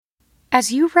As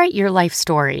you write your life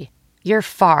story, you're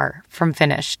far from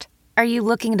finished. Are you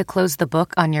looking to close the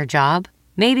book on your job?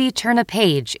 Maybe turn a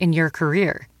page in your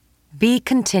career? Be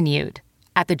continued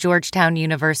at the Georgetown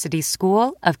University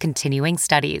School of Continuing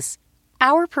Studies.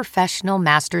 Our professional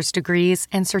master's degrees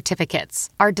and certificates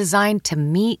are designed to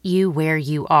meet you where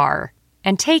you are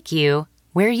and take you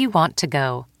where you want to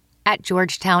go. At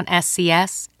Georgetown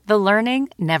SCS, the learning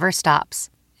never stops,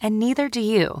 and neither do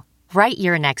you. Write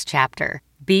your next chapter.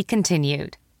 Be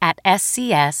continued at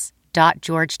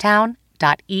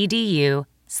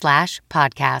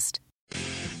scs.georgetown.edu/podcast.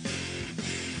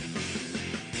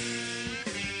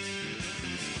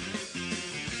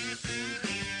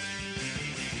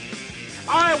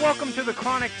 All right, welcome to the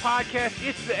Chronic Podcast.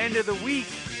 It's the end of the week.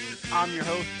 I'm your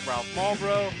host, Ralph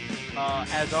Malbrough.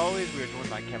 As always, we are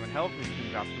joined by Kevin Helf from Team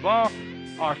Drops the Ball.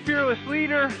 Our fearless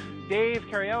leader, Dave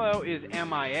Cariello, is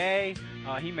MIA.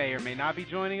 He may or may not be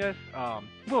joining us.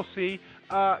 We'll see.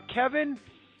 Kevin,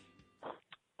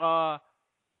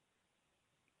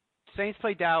 Saints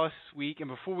play Dallas this week, and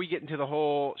before we get into the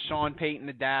whole Sean Payton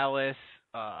to Dallas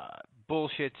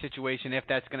bullshit situation, if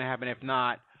that's going to happen, if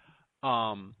not,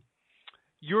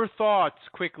 your thoughts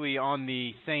quickly on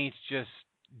the Saints just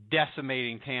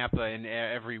decimating Tampa in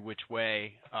every which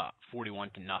way,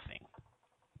 41-0.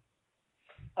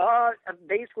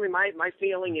 Basically, my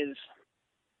feeling is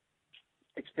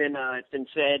it's been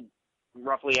said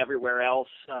roughly everywhere else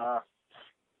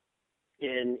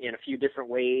in a few different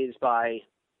ways by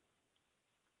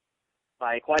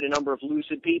quite a number of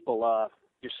lucid people.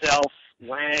 Yourself,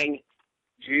 Wang,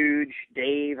 Juge,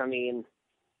 Dave. I mean,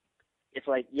 it's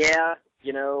like, yeah,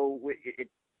 you know,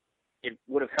 it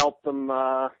would have helped them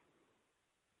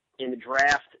in the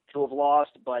draft to have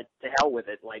lost, but to hell with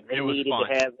it. Like they needed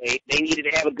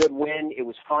to have a good win. It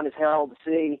was fun as hell to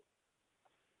see,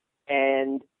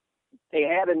 and they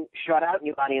haven't shut out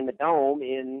anybody in the Dome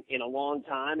in a long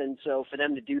time. And so for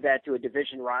them to do that to a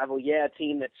division rival, a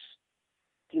team that's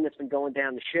been going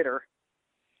down the shitter,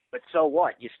 but so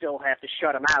what? You still have to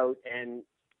shut them out. And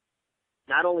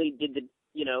not only did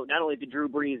Drew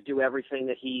Brees do everything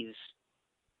that he's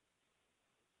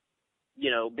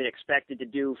been expected to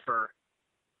do for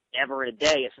ever and a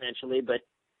day, essentially, but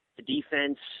the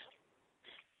defense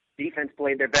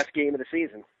played their best game of the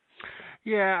season.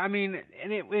 Yeah, I mean,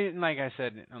 and it like I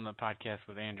said on the podcast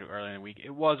with Andrew earlier in the week, it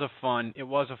was a fun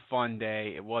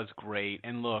day. It was great.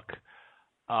 And look,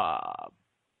 the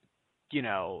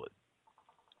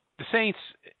Saints,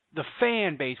 the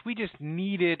fan base, we just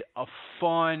needed a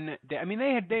fun day. I mean,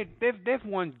 they've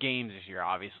won games this year,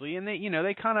 obviously, and they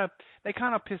kind of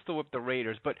pistol whipped the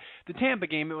Raiders. But the Tampa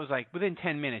game, it was like within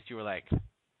 10 minutes, you were like,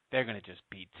 they're gonna just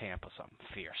beat Tampa something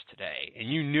fierce today, and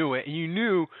you knew it.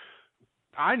 And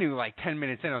I knew like 10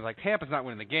 minutes in, I was like, Tampa's not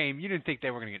winning the game. You didn't think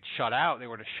they were gonna get shut out. They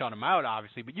were to shut them out,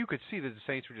 obviously, but you could see that the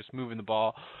Saints were just moving the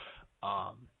ball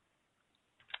at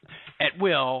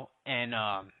will, and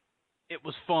it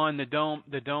was fun. The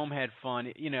dome had fun,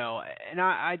 and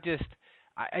I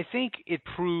think it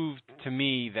proved to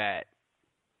me that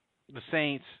the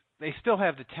Saints, they still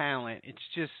have the talent. It's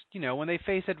just, when they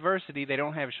face adversity, they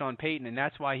don't have Sean Payton, and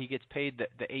that's why he gets paid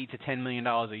the $8 to $10 million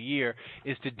a year,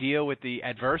 is to deal with the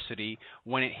adversity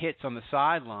when it hits on the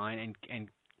sideline, and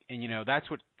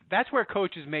that's where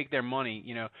coaches make their money,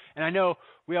 And I know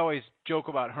we always joke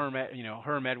about Herm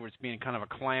Edwards being kind of a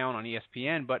clown on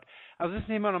ESPN, but I was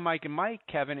listening to him on Mike and Mike,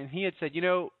 Kevin, and he had said,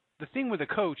 the thing with a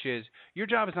coach is your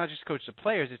job is not just to coach the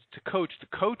players, it's to coach the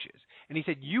coaches. And he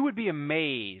said you would be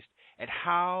amazed at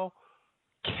how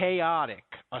chaotic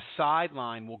a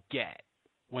sideline will get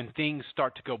when things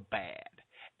start to go bad.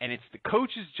 And it's the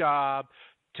coach's job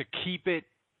to keep it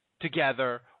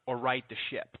together or right the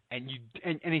ship. And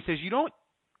he says you don't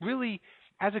really,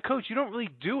 as a coach, you don't really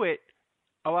do it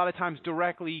a lot of times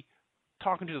directly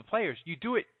talking to the players. You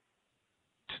do it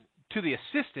to the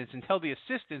assistants and tell the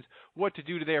assistants what to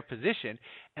do to their position.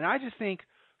 And I just think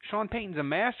Sean Payton's a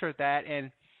master at that.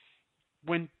 And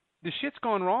when the shit's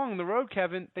gone wrong on the road,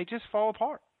 Kevin, they just fall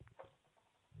apart.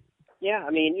 Yeah, I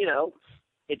mean,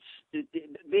 it's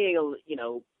being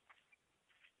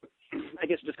I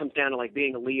guess it just comes down to like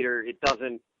being a leader. It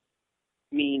doesn't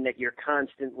mean that you're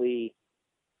constantly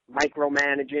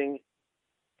micromanaging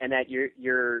and that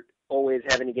you're always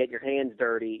having to get your hands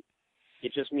dirty.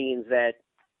 It just means that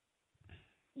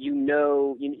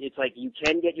it's like you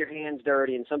can get your hands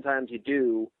dirty, and sometimes you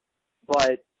do,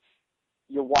 but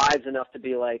you're wise enough to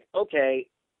be like, okay,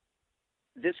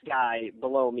 this guy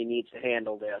below me needs to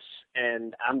handle this,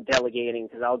 and I'm delegating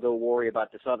because I'll go worry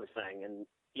about this other thing, and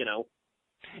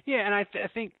Yeah, and I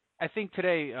think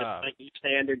today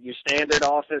your standard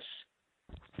office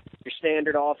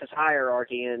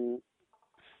hierarchy, and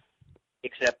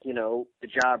except, the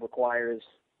job requires,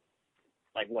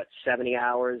 70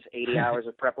 hours, 80 hours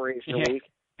of preparation a week?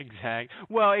 Exactly.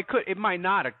 Well, it might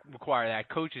not require that.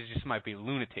 Coaches just might be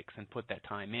lunatics and put that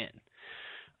time in.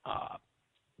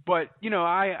 But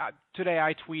today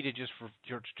I tweeted just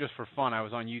for fun. I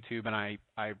was on YouTube and I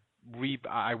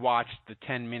watched the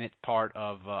 10-minute part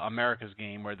of America's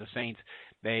game where the Saints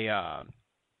they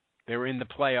were in the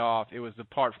playoff. It was the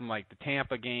part from the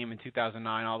Tampa game in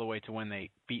 2009 all the way to when they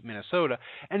beat Minnesota.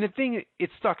 And the thing it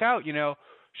stuck out,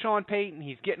 Sean Payton,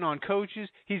 he's getting on coaches,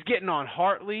 he's getting on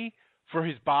Hartley for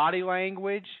his body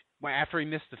language. After he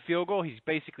missed the field goal, he's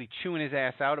basically chewing his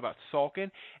ass out about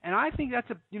sulking. And I think that's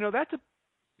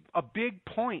a big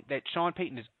point that Sean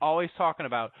Payton is always talking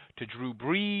about to Drew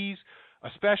Brees,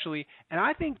 especially. And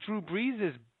I think Drew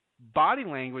Brees' body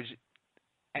language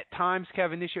at times,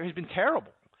 Kevin, this year has been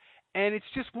terrible. And it's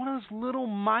just one of those little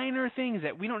minor things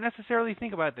that we don't necessarily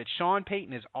think about that Sean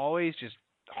Payton is always just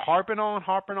harping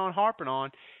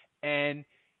on, and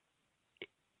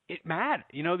it matters.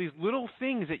 These little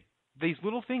things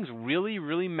really,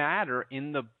 really matter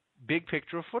in the big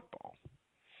picture of football.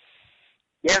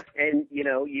 Yeah, and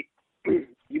you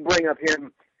bring up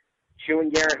him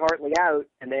chewing Garrett Hartley out,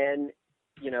 and then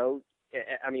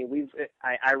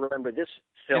I remember this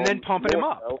film, and then pumping him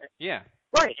up. Yeah.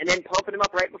 Right, and then pumping him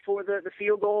up right before the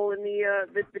field goal in the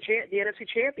NFC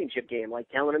Championship game,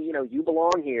 telling him, you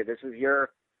belong here. This is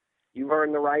you've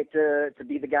earned the right to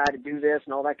be the guy to do this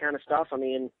and all that kind of stuff. I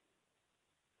mean,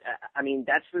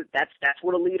 that's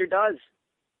what a leader does.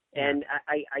 And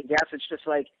I guess it's just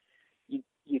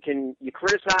you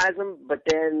criticize them, but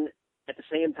then at the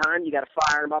same time you got to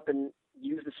fire them up and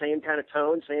use the same kind of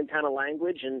tone, same kind of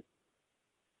language, and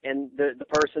the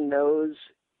person knows.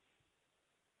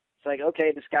 It's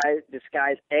okay, this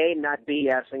guy's A, not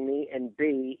BSing me, and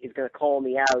B, is going to call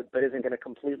me out, but isn't going to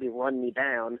completely run me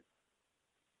down,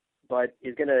 but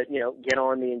is going to, get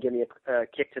on me and give me a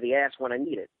kick to the ass when I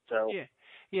need it. So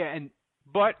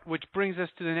but which brings us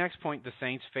to the next point. The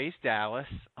Saints face Dallas.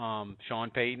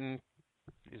 Sean Payton,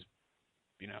 is,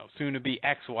 soon to be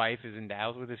ex-wife, is in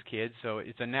Dallas with his kids, so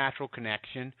it's a natural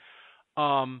connection.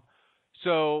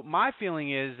 So my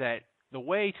feeling is that the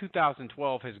way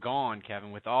 2012 has gone,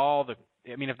 Kevin, with all the –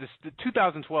 if the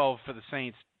 2012 for the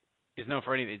Saints is known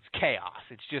for anything, it's chaos.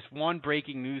 It's just one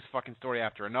breaking news fucking story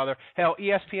after another. Hell,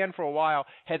 ESPN for a while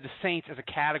had the Saints as a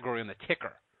category on the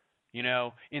ticker, in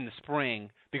the spring,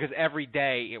 because every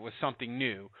day it was something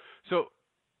new. So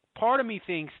part of me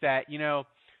thinks that,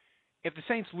 if the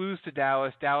Saints lose to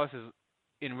Dallas, Dallas is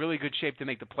in really good shape to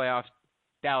make the playoffs.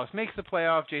 Dallas makes the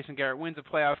playoff. Jason Garrett wins a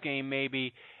playoff game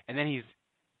maybe, and then he's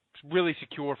really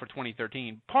secure for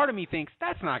 2013. Part of me thinks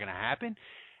that's not going to happen.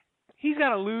 He's got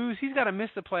to lose. He's got to miss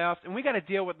the playoffs, and we got to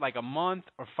deal with a month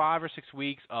or 5 or 6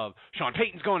 weeks of Sean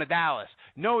Payton's going to Dallas.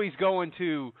 No, he's going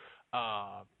to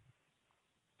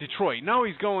Detroit. No,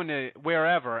 he's going to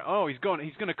wherever. Oh, he's going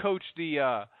to coach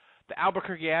the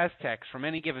Albuquerque Aztecs from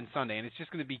any given Sunday, and it's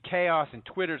just going to be chaos, and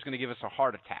Twitter's going to give us a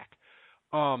heart attack.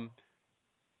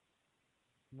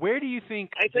 Where do you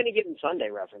think? Nice Any Given Sunday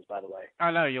reference, by the way.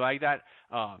 I know you like that.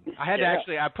 I had to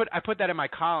actually. I put that in my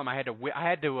column. I had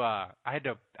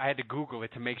to Google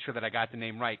it to make sure that I got the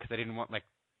name right because I didn't want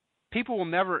people will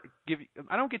never give.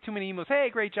 I don't get too many emails. Hey,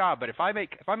 great job. But if I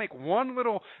make one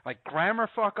little grammar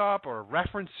fuck up or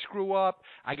reference screw up,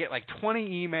 I get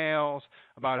 20 emails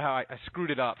about how I screwed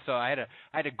it up. So I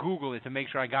had to Google it to make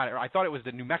sure I got it. I thought it was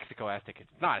the New Mexico Aztecs.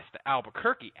 It's not. It's the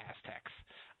Albuquerque Aztecs.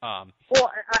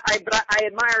 Well, I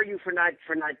admire you for not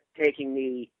taking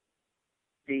the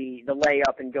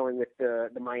layup and going with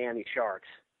the Miami Sharks.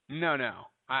 No.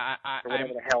 Or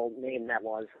whatever the hell name that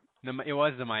was. No, it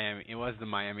was the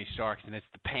Miami Sharks, and it's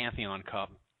the Pantheon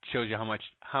Cup. Shows you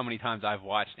how many times I've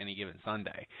watched Any Given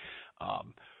Sunday.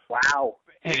 Wow,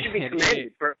 you should be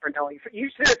commended for knowing. You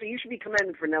should be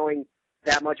commended for knowing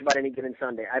that much about Any Given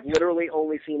Sunday. I've literally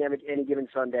only seen Any Given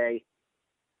Sunday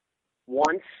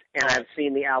once, and I've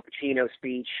seen the Al Pacino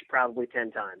speech probably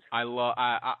 10 times. I love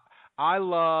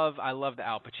the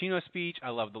Al Pacino speech. I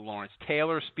love the Lawrence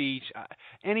Taylor speech.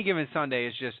 Any Given Sunday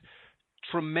is just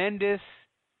tremendous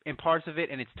in parts of it,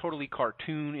 and it's totally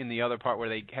cartoon in the other part where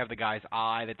they have the guy's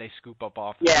eye that they scoop up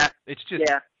off. Yeah, it's just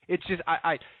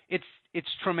it's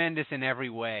tremendous in every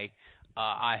way.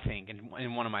 I think,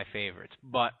 and one of my favorites.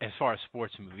 But as far as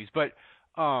sports movies, but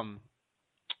Sean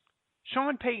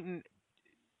Payton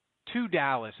to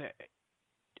Dallas.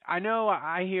 I know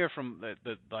I hear from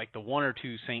the one or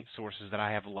two Saints sources that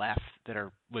I have left that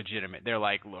are legitimate. They're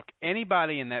like, look,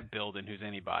 anybody in that building who's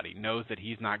anybody knows that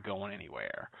he's not going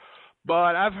anywhere.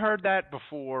 But I've heard that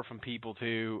before from people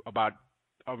too about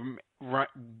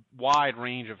wide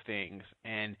range of things,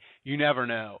 and you never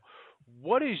know.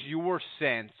 What is your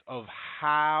sense of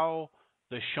how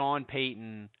the Sean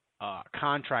Payton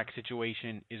contract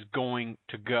situation is going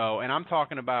to go? And I'm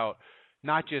talking about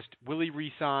not just will he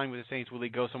re-sign with the Saints, will he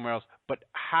go somewhere else, but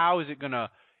how is it gonna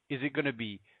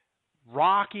be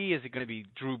rocky? Is it going to be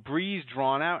Drew Brees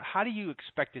drawn out? How do you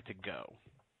expect it to go?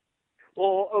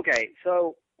 Well, okay,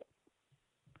 so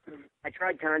I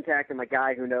tried contacting my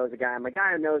guy who knows a guy. My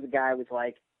guy who knows a guy was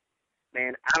like,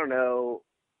 man, I don't know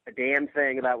a damn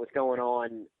thing about what's going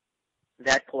on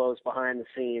that close behind the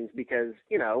scenes because,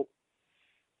 you know,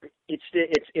 it's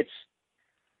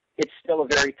still a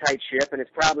very tight ship, and it's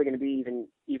probably going to be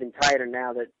even tighter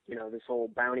now that, you know, this whole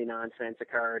bounty nonsense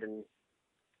occurred, and,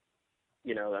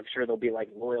 you know, I'm sure there'll be like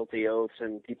loyalty oaths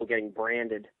and people getting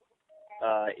branded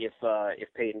if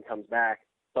Payton comes back.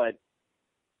 But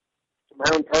my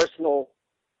own personal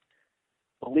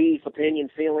belief, opinion,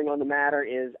 feeling on the matter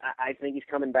is I think he's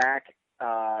coming back.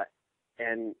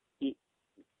 And he,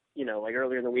 you know, like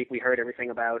earlier in the week we heard everything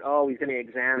about, oh, he's going to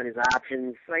examine his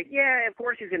options. Like, yeah, of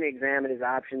course he's going to examine his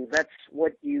options. That's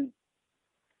what you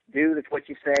do. That's what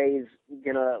you say. He's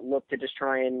going to look to just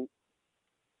try and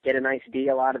get a nice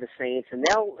deal out of the Saints, and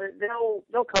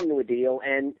they'll come to a deal.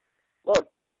 And look,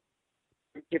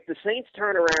 if the Saints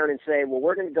turn around and say, well,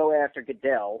 we're going to go after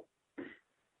Goodell,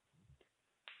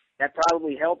 that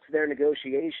probably helps their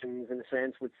negotiations in a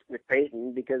sense with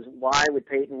Payton, because why would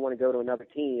Payton want to go to another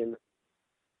team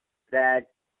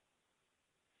that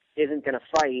isn't going to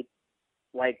fight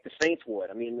like the Saints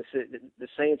would? I mean, the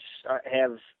Saints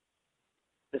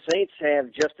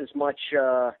have just as much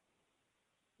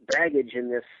baggage in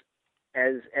this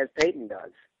as Payton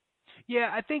does.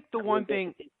 Yeah, I think the one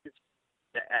thing.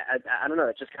 I don't know.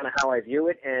 It's just kind of how I view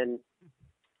it, and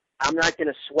I'm not going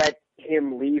to sweat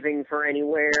him leaving for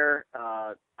anywhere.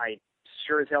 I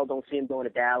sure as hell don't see him going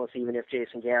to Dallas, even if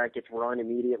Jason Garrett gets run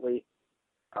immediately.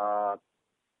 I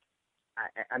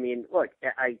mean, look,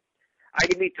 I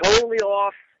could be totally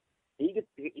off.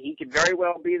 He could very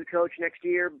well be the coach next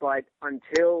year, but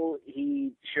until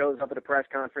he shows up at a press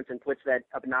conference and puts that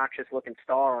obnoxious-looking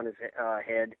star on his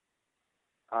head,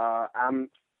 I'm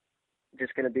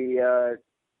just going to be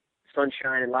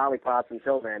sunshine and lollipops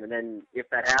until then. And then if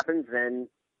that happens, then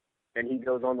he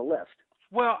goes on the list.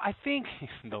 Well, I think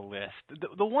the list.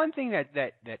 The one thing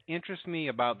that interests me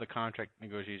about the contract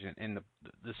negotiation and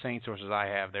the Saints sources I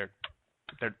have,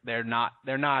 they're not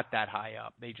that high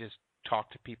up. They just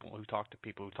talk to people who talk to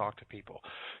people who talk to people.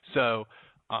 So,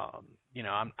 you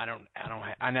know,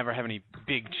 I never have any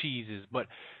big cheeses. But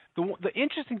the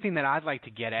interesting thing that I'd like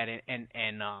to get at,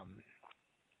 and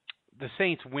the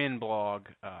Saints Win blog,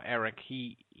 Eric,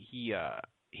 he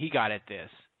got at this,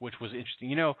 which was interesting.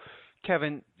 You know,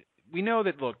 Kevin, we know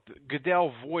that, look,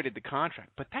 Goodell voided the contract,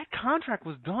 but that contract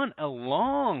was done a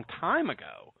long time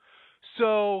ago.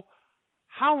 So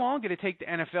how long did it take the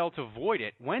NFL to void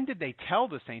it? When did they tell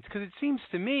the Saints? Because it seems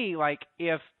to me like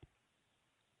if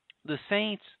the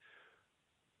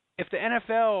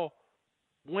NFL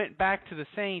went back to the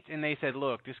Saints and they said,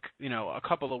 look, this, you know, a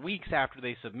couple of weeks after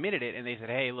they submitted it, and they said,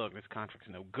 hey, look, this contract's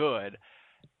no good,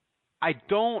 I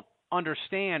don't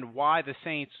understand why the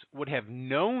Saints would have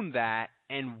known that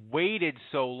and waited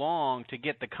so long to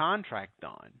get the contract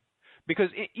done. Because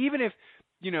even if,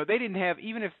 you know,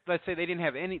 let's say they didn't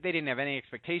have any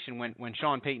expectation when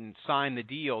Sean Payton signed the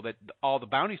deal that all the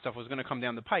bounty stuff was going to come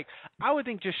down the pike, I would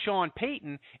think just Sean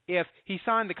Payton, if he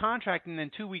signed the contract and then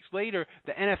 2 weeks later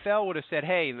the NFL would have said,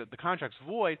 hey, the contract's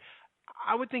void,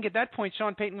 I would think at that point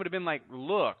Sean Payton would have been like,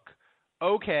 look,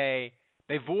 okay,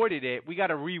 they voided it, we got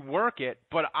to rework it,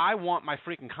 but I want my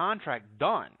freaking contract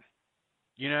done,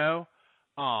 you know?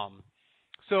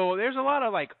 So there's a lot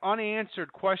of like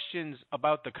unanswered questions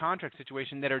about the contract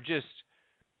situation that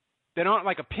aren't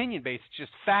like opinion based, it's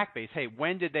just fact based. Hey,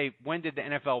 when did the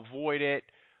NFL void it?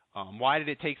 Why did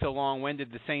it take so long? When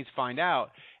did the Saints find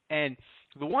out? And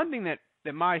the one thing that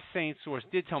my Saints source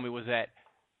did tell me was that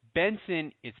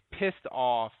Benson is pissed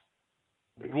off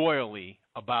royally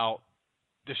about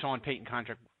the Sean Payton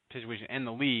contract situation and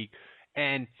the league.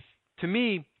 And to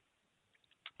me,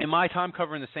 in my time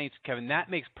covering the Saints, Kevin, that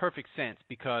makes perfect sense,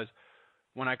 because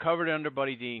when I covered it under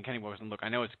Buddy D and Kenny Wilkerson, look, I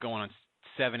know it's going on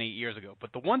 7-8 years ago,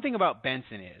 but the one thing about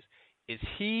Benson is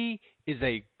he's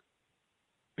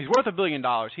worth $1 billion.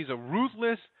 He's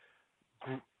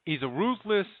a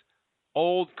ruthless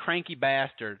old cranky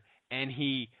bastard, and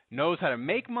he knows how to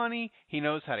make money, he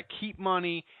knows how to keep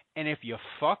money, and if you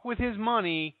fuck with his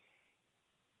money,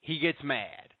 he gets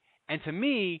mad. And to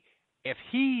me, if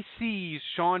he sees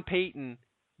Sean Payton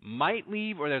might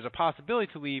leave or there's a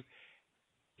possibility to leave,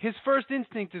 his first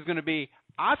instinct is going to be,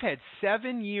 I've had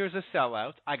 7 years of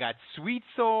sellouts. I got Sweet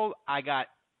Soul. I got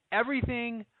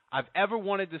everything I've ever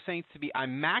wanted the Saints to be.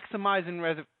 I'm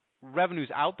maximizing revenues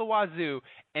out the wazoo,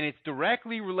 and it's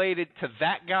directly related to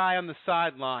that guy on the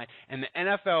sideline, and the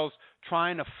NFL's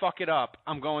trying to fuck it up.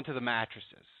 I'm going to the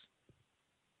mattresses.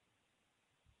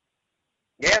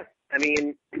 Yeah, I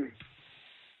mean,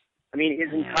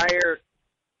 his entire.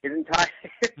 You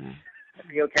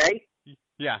okay?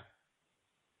 Yeah.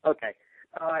 Okay.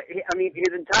 I mean,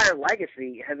 his entire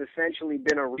legacy has essentially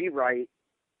been a rewrite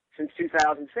since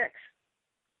 2006.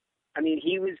 I mean,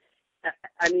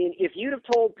 if you'd have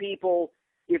told people,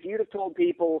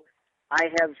 I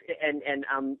have, and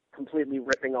I'm completely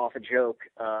ripping off a joke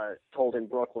told in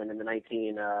Brooklyn in the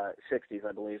 1960s,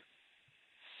 I believe,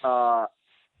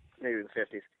 maybe the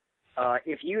 50s.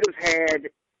 If you'd have had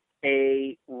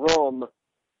a room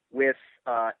with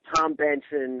Tom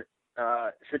Benson,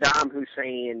 Saddam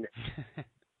Hussein,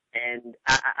 and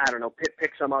I don't know,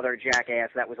 pick some other jackass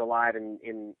that was alive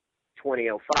in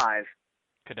 2005.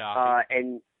 Gaddafi.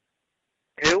 And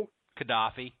who?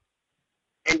 Gaddafi.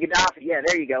 And Gaddafi, yeah,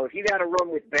 there you go. If you got a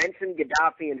room with Benson,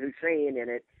 Gaddafi, and Hussein in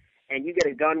it, and you get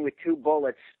a gun with 2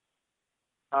 bullets,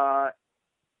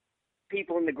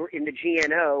 people in the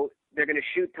GNO, they're going to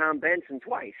shoot Tom Benson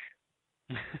twice.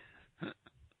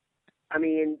 I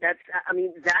mean, that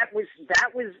was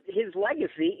his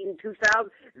legacy in 2000.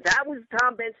 That was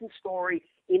Tom Benson's story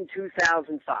in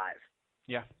 2005.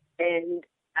 Yeah. And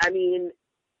I mean,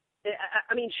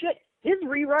 shit. His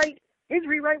rewrite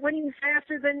went even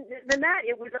faster than that.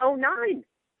 It was 2009.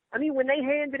 I mean, when they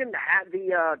handed him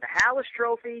the Hallis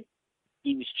Trophy,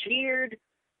 he was cheered.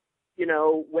 You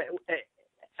know,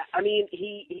 I mean,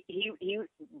 he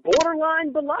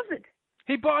borderline beloved.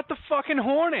 He bought the fucking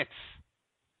Hornets.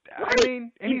 Right. I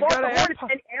mean, and he he's bought got the a Hornets,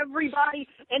 and everybody,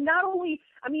 and not only,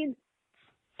 I mean,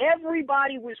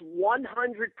 everybody was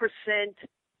 100%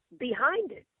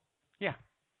 behind it. Yeah.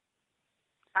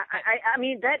 I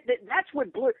mean that's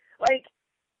what blew, like,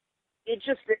 it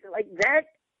just, like, that.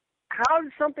 How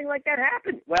did something like that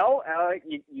happen? Well,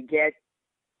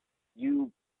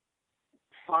 you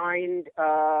find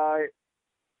a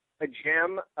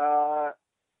gem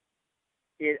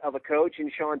of a coach in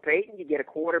Sean Payton. You get a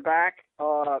quarterback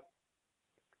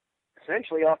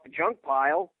essentially off the junk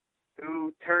pile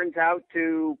who turns out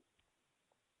to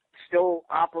still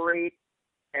operate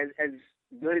as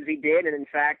good as he did, and in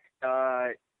fact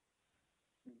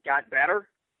got better,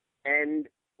 and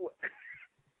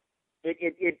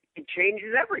it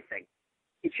changes everything.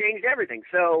 It changed everything.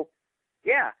 So,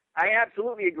 yeah, I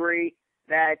absolutely agree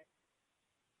that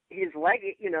his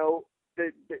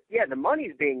the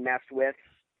money's being messed with,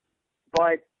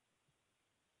 but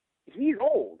he's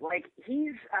old. Like,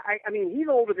 I mean, he's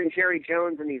older than Jerry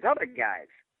Jones and these other guys.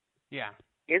 Yeah.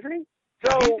 Isn't he?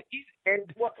 So,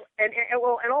 and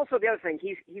also the other thing,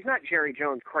 he's not Jerry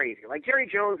Jones crazy. Like, Jerry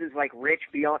Jones is, like, rich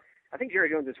beyond. I think Jerry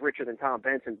Jones is richer than Tom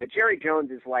Benson, but Jerry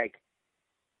Jones is, like,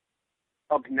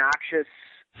 obnoxious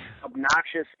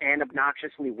and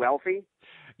obnoxiously wealthy.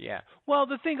 Yeah. Well,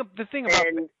 the thing about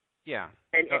yeah.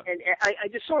 And I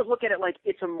just sort of look at it like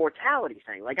it's a mortality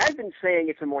thing. Like, I've been saying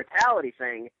it's a mortality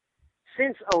thing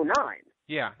since 2009.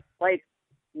 Yeah. Like,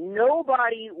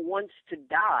 nobody wants to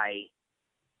die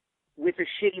with a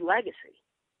shitty legacy.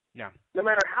 Yeah. No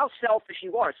matter how selfish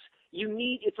you are,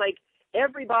 it's like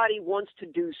everybody wants to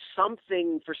do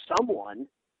something for someone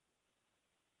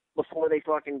before they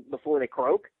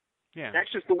croak. Yeah.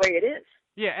 That's just the way it is.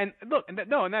 Yeah, and look, and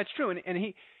that's true.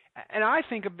 And I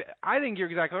think you're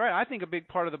exactly right. I think a big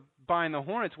part of the buying the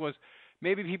Hornets was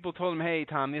maybe people told him, "Hey,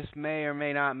 Tom, this may or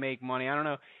may not make money. I don't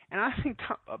know." And I think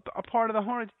a part of the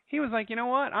Hornets, he was like, "You know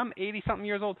what? I'm 80-something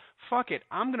years old. Fuck it.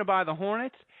 I'm going to buy the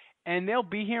Hornets, and they'll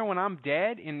be here when I'm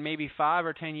dead in maybe 5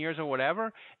 or 10 years or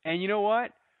whatever. And you know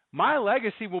what? My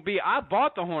legacy will be I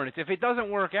bought the Hornets. If it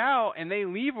doesn't work out and they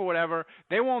leave or whatever,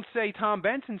 they won't say Tom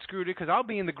Benson screwed it because I'll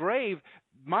be in the grave.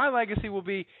 My legacy will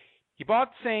be he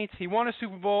bought the Saints, he won a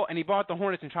Super Bowl, and he bought the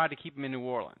Hornets and tried to keep them in New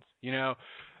Orleans. You know,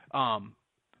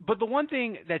 but the one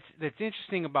thing that's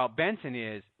interesting about Benson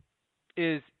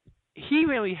is he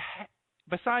really,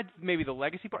 besides maybe the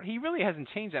legacy part, he really hasn't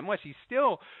changed that much. He's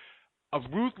still a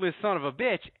ruthless son of a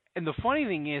bitch. And the funny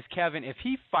thing is, Kevin, if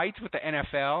he fights with the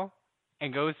NFL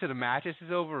and goes to the mattresses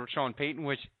over Sean Payton,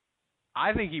 which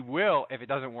I think he will if it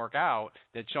doesn't work out,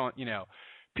 that Sean,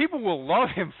 people will love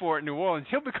him for it in New Orleans.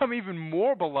 He'll become even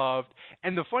more beloved.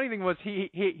 And the funny thing was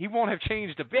he won't have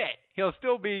changed a bit. He'll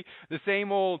still be the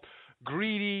same old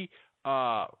greedy,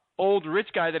 old rich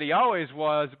guy that he always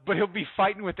was, but he'll be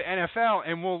fighting with the NFL,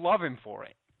 and we'll love him for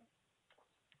it.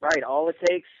 Right. All it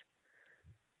takes,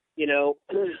 you know,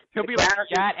 he'll be like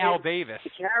that Al Davis. The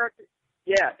character,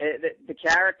 the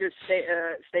characters stay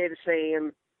the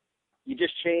same. You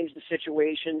just change the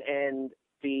situation and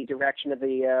the direction of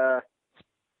the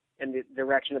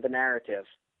narrative.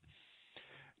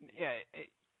 Yeah.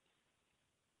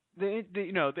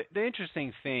 The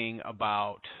interesting thing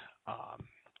about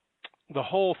the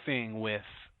whole thing with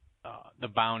the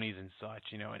bounties and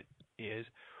such, is,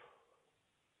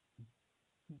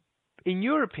 in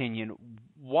your opinion,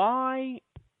 why?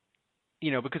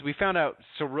 Because we found out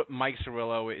Mike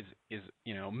Cirillo is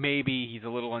maybe he's a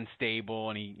little unstable,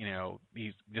 and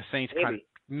he's the Saints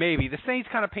the Saints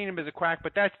kind of paint him as a quack,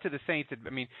 but that's to the Saints.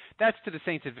 That's to the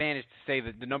Saints' advantage to say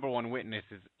that the number one witness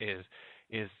is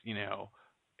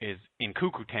in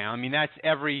Cuckoo Town. That's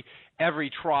every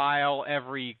trial,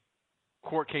 every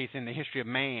court case in the history of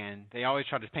man. They always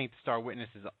try to paint the star witness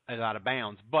as out of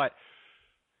bounds. But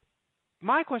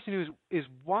my question is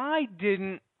why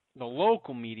didn't the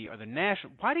local media or the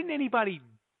national, why didn't anybody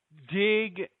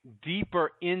dig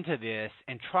deeper into this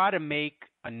and try to make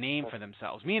a name for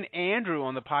themselves? Me and Andrew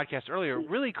on the podcast earlier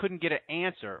really couldn't get an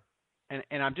answer, and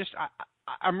I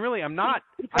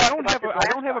don't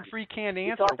have a pre-canned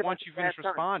answer once you finish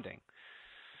responding.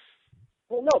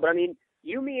 Well, no, but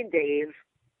you, me, and Dave,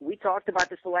 we talked about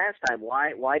this the last time.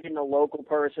 Why didn't a local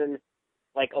person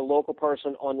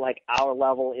on like our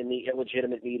level in the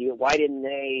illegitimate media, why didn't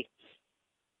they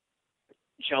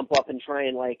jump up and try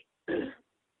and like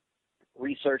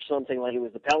research something like it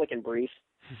was the Pelican Brief?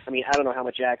 I don't know how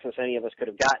much access any of us could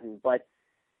have gotten,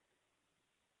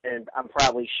 and I'm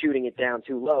probably shooting it down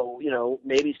too low.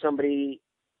 Maybe somebody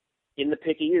in the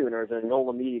Picayune or the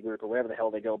NOLA Media Group or whatever the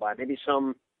hell they go by, maybe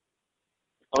some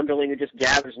underling who just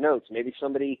gathers notes, maybe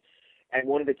somebody at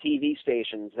one of the TV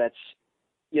stations that's,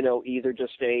 either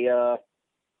just an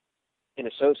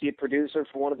associate producer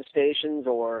for one of the stations,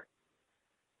 or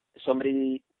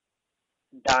somebody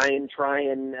dying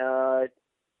trying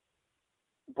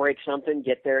break something,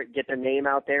 get their name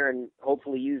out there, and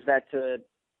hopefully use that to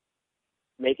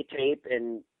make a tape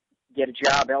and get a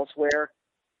job elsewhere.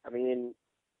 The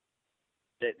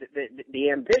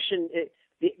ambition,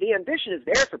 the ambition is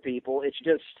there for people. It's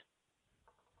just,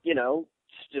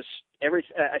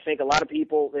 I think a lot of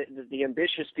people, the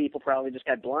ambitious people, probably just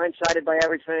got blindsided by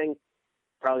everything.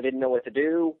 Probably didn't know what to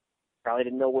do. Probably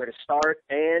didn't know where to start.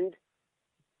 And,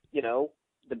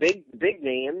 the big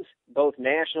names, both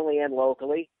nationally and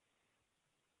locally,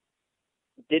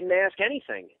 didn't ask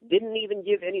anything. Didn't even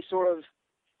give any sort of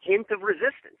hint of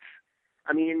resistance.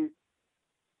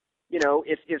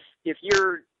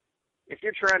 If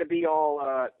you're trying to be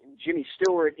all Jimmy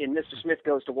Stewart in Mr. Smith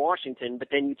Goes to Washington, but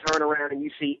then you turn around and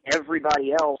you see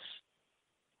everybody else,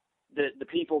 the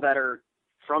people that are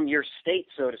from your state,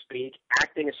 so to speak,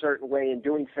 acting a certain way and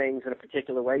doing things in a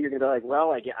particular way, you're going to be like,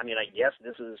 well, I guess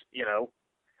this is,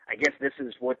 this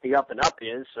is what the up and up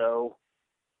is. So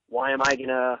why am I going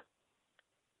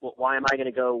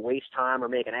to go waste time or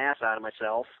make an ass out of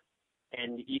myself?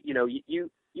 And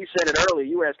you said it earlier.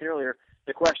 You were asking earlier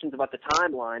the questions about the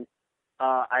timeline.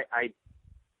 I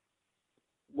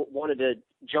wanted to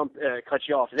cut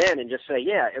you off then and just say,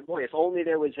 if only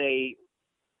there was a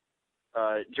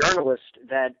journalist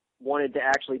that wanted to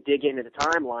actually dig into the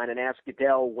timeline and ask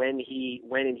Goodell when he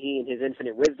in his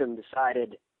infinite wisdom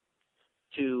decided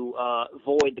to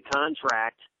void the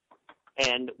contract,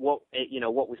 and what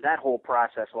was that whole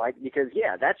process like? Because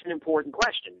that's an important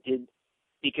question.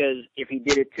 Because if he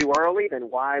did it too early, then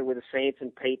why were the Saints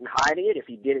and Peyton hiding it? If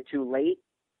he did it too late,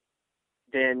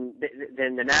 then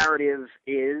the narrative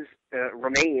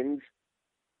remains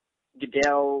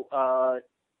Goodell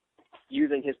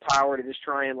using his power to just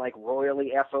try and like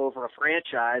royally F over a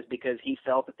franchise because he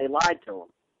felt that they lied to him.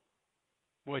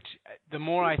 Which, the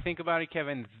more I think about it,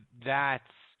 Kevin, that's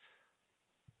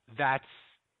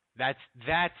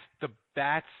the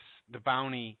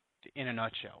bounty in a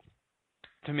nutshell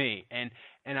to me. And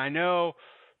I know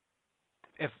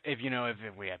if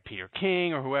we had Peter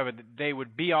King or whoever, they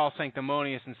would be all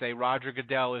sanctimonious and say Roger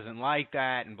Goodell isn't like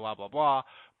that and blah blah blah.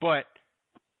 But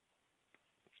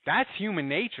that's human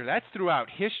nature. That's throughout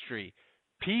history.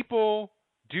 People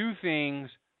do things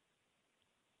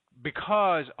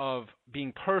because of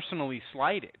being personally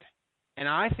slighted. And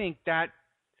I think that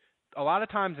a lot of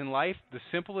times in life, the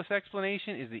simplest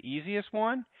explanation is the easiest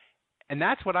one. And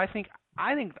that's what I think.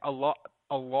 I think a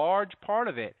large part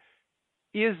of it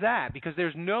is that, because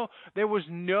there's no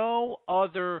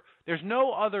other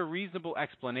reasonable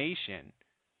explanation,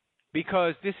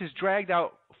 because this is dragged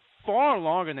out far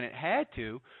longer than it had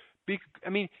to.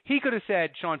 He could have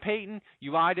said, Sean Payton,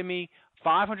 you lied to me,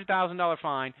 $500,000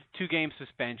 fine, 2-game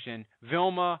suspension.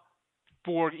 Vilma,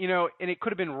 for, and it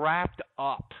could have been wrapped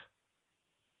up,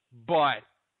 but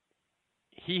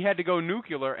he had to go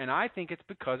nuclear, and I think it's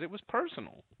because it was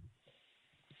personal.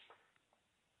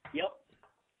 Yep.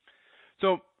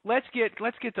 So let's get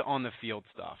to on the field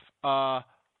stuff.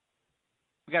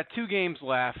 We got 2 games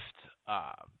left.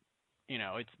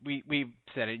 It's we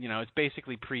said it. It's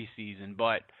basically preseason,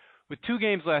 but with 2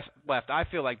 games left, I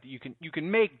feel like you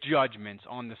can make judgments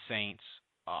on the Saints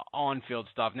on-field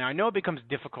stuff. Now I know it becomes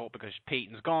difficult because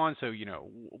Peyton's gone, so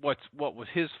what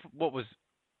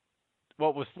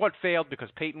failed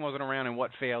because Peyton wasn't around, and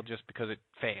what failed just because it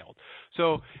failed.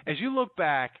 So as you look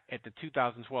back at the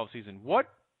 2012 season, what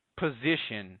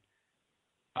position,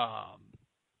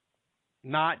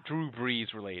 not Drew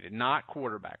Brees related, not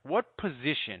quarterback, what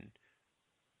position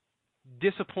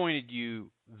disappointed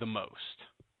you the most?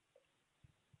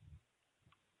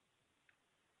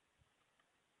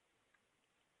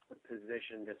 What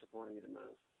position disappointed me the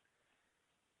most?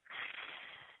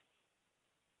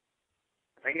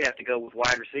 I think you'd have to go with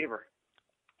wide receiver.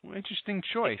 Well, interesting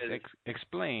choice.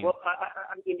 Explain. Well,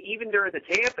 I mean, even during the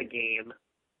Tampa game,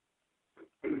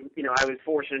 I was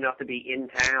fortunate enough to be in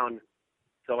town,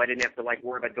 so I didn't have to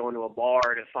worry about going to a bar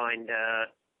to find a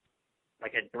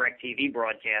DirecTV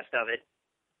broadcast of it.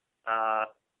 So I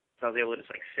was able to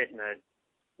just sit in the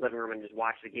living room and just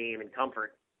watch the game in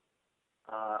comfort.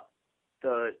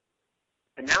 The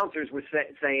announcers were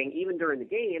saying even during the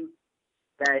game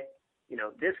that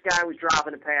this guy was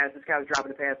dropping a pass, this guy was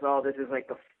dropping a pass. Oh, this is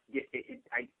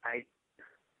I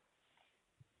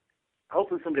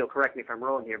hopefully somebody will correct me if I'm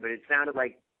wrong here, but it sounded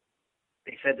like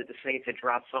they said that the Saints had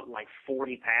dropped something like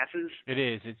 40 passes. It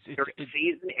is. During the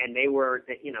season, and they were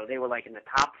in the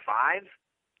top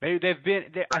 5. They've been.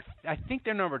 I think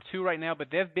they're number 2 right now, but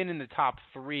they've been in the top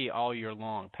 3 all year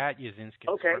long. Pat Yazinski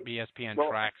from ESPN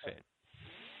tracks it.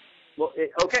 Well,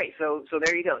 okay, so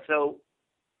there you go. So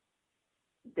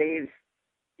Dave,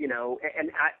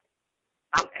 and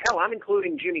I'm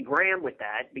including Jimmy Graham with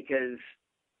that because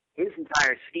his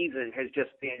entire season has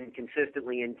just been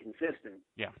consistently inconsistent.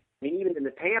 Yeah. I mean, even in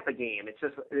the Tampa game, it's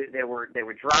just there were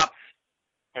drops,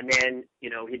 and then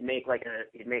he'd make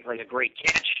a great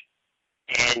catch,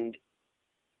 and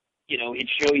he'd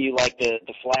show you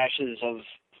the flashes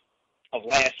of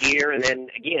last year, and then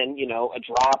again a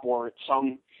drop or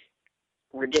some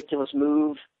ridiculous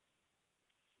move.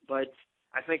 But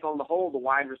I think on the whole, the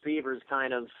wide receivers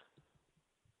kind of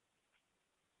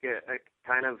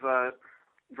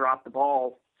dropped the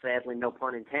ball. Sadly, no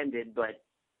pun intended, but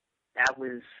that's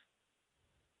the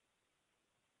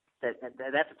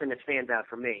thing that stands out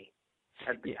for me.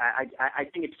 I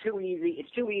think it's too easy.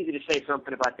 It's too easy to say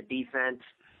something about the defense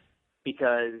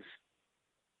because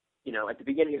at the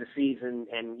beginning of the season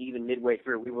and even midway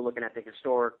through, we were looking at the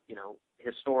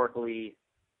historically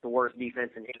the worst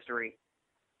defense in history,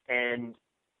 and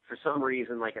for some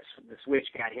reason, the switch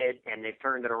got hit and they've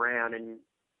turned it around, and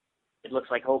it looks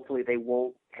like hopefully they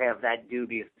won't have that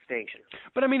dubious distinction.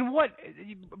 But I mean,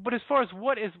 But as far as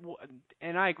what is,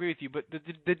 and I agree with you, but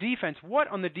the defense, what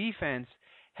on the defense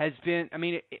has been? I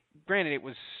mean, granted, it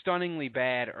was stunningly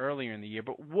bad earlier in the year,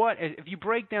 but what if you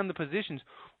break down the positions?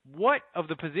 What of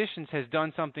the positions has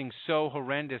done something so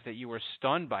horrendous that you were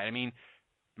stunned by it? I mean,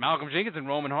 Malcolm Jenkins and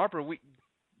Roman Harper,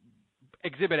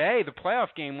 Exhibit A, the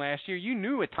playoff game last year, you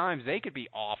knew at times they could be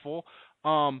awful.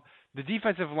 The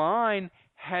defensive line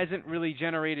hasn't really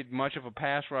generated much of a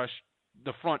pass rush,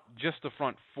 just the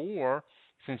front 4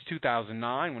 since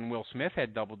 2009 when Will Smith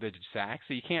had double-digit sacks.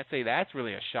 So you can't say that's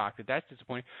really a shock that's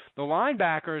disappointing. The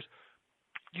linebackers,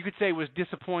 you could say was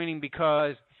disappointing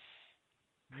because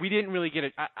we didn't really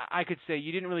get I could say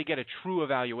you didn't really get a true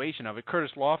evaluation of it.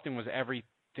 Curtis Lofton was everything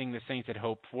the Saints had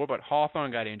hoped for, but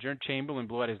Hawthorne got injured. Chamberlain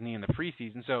blew out his knee in the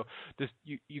preseason. So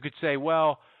you could say,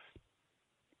 well,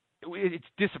 it's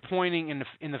disappointing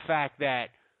in the fact that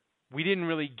we didn't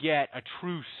really get a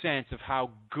true sense of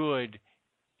how good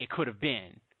it could have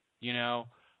been,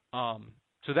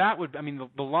 So that would, the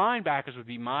linebackers would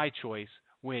be my choice,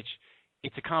 which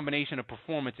it's a combination of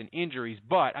performance and injuries.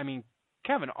 But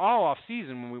Kevin, all off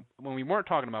season when we weren't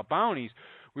talking about bounties,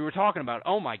 we were talking about,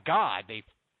 oh my God, they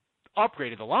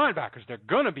upgraded the linebackers. They're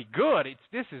gonna be good.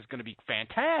 This is gonna be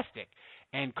fantastic.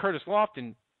 And Curtis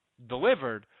Lofton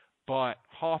delivered, but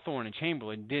Hawthorne and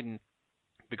Chamberlain didn't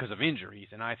because of injuries.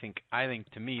 And I think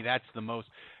to me that's the most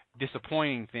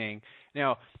disappointing thing.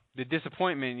 Now, the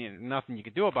disappointment, nothing you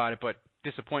can do about it, but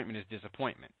disappointment is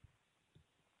disappointment.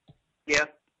 Yeah.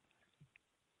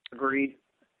 Agreed.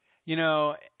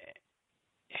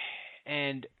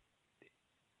 And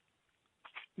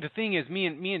the thing is, me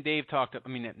and Dave talked.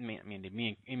 Me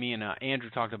and Andrew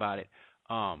talked about it.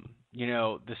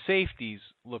 The safeties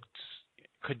looked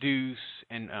Caduce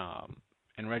and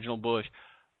Reginald Bush,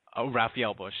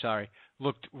 Raphael Bush, sorry,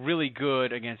 looked really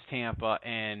good against Tampa,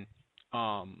 and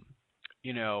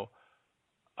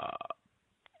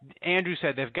Andrew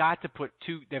said they've got to put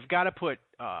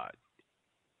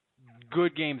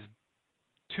good games,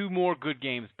 2 more good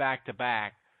games back to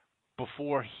back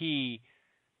before he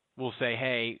will say,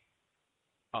 hey,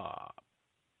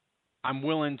 I'm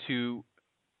willing to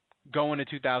go into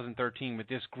 2013 with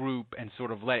this group and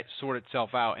sort of let it sort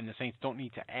itself out, and the Saints don't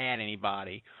need to add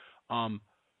anybody.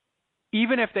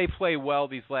 Even if they play well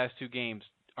these last 2 games,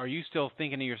 are you still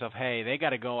thinking to yourself, hey, they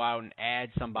got to go out and add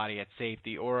somebody at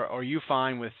safety, or are you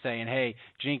fine with saying, hey,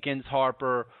 Jenkins,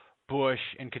 Harper, Bush,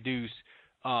 and Caduce,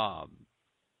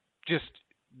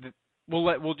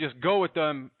 we'll just go with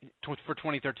them for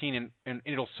 2013, and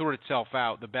it'll sort itself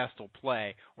out. The best will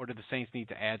play, or do the Saints need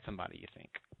to add somebody, you think?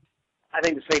 I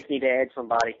think the Saints need to add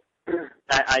somebody.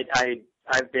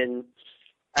 I've been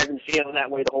feeling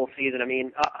that way the whole season. I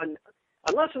mean,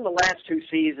 unless in the last 2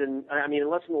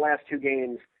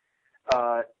 games,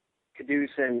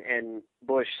 Caduce and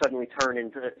Bush suddenly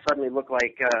look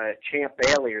like Champ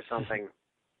Bailey or something.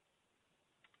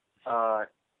 I'm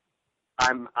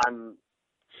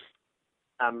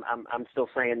still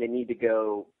saying they need to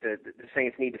go. The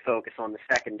Saints need to focus on the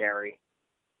secondary,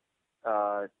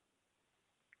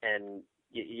 and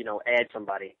add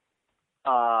somebody.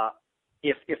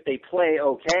 If they play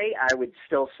okay,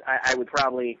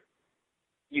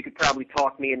 you could probably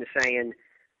talk me into saying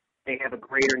they have a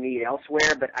greater need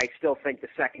elsewhere, but I still think the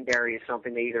secondary is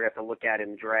something they either have to look at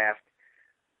in the draft,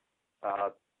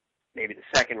 maybe the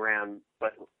second round.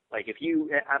 But I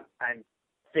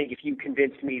think if you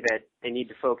convinced me that they need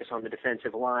to focus on the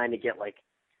defensive line to get like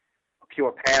a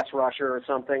pure pass rusher or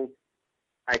something,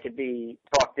 I could be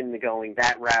talked into going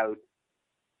that route,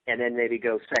 and then maybe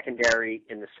go secondary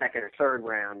in the second or third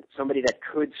round. Somebody that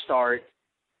could start,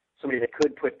 somebody that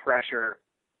could put pressure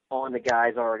on the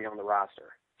guys already on the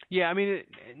roster. Yeah, I mean,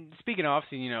 speaking of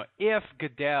offseason, if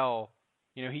Goodell,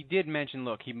 he did mention,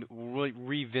 look, he will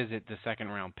revisit the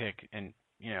second-round pick, and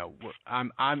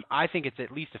I think it's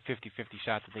at least a 50-50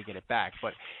 shot that they get it back.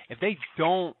 But if they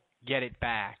don't get it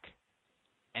back,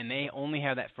 and they only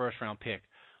have that first-round pick,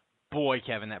 boy,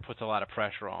 Kevin, that puts a lot of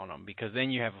pressure on them, because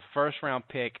then you have a first-round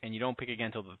pick, and you don't pick again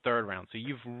until the third round. So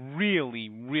you've really,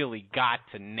 really got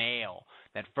to nail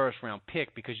that first-round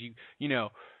pick, because you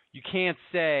can't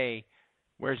say.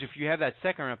 Whereas if you have that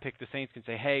second-round pick, the Saints can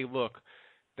say, hey, look,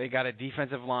 they got a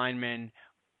defensive lineman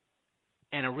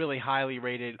and a really highly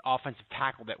rated offensive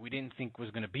tackle that we didn't think was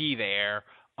going to be there.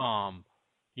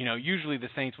 Usually the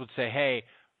Saints would say, hey,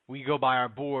 we go by our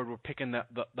board, we're picking the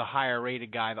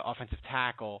higher-rated guy, the offensive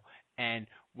tackle, and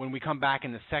when we come back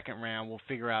in the second round, we'll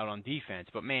figure out on defense.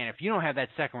 But, man, if you don't have that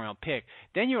second-round pick,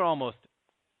 then you're almost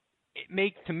 –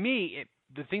 the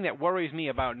thing that worries me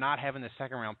about not having the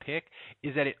second-round pick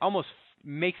is that it almost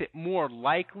makes it more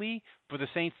likely for the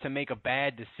Saints to make a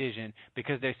bad decision,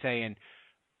 because they're saying,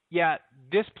 yeah,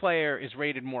 this player is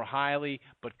rated more highly,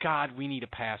 but God, we need a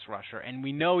pass rusher, and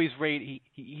we know he's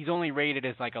only rated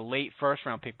as like a late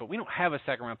first-round pick, but we don't have a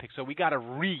second-round pick, so we got to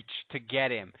reach to get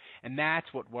him, and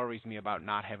that's what worries me about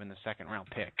not having the second-round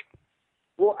pick.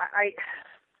 Well,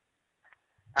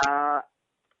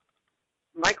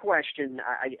 my question,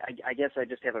 I guess I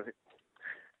just have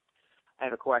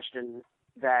a question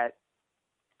that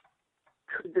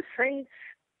could the Saints,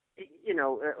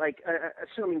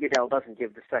 assuming Goodell doesn't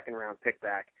give the second-round pick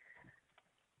back,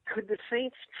 could the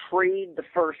Saints trade the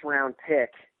first-round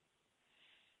pick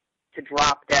to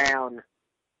drop down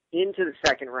into the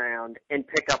second round and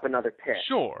pick up another pick?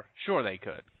 Sure they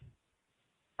could.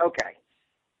 Okay.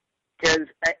 Because,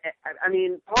 I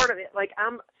mean, part of it, like,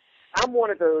 I'm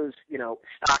one of those,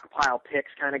 stockpile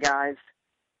picks kind of guys,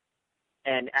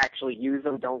 and actually use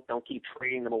them. Don't keep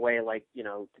trading them away like,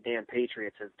 the damn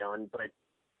Patriots have done. But,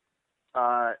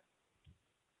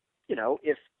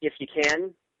 if you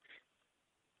can,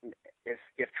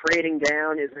 if trading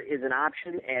down is an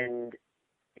option, and,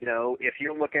 if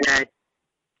you're looking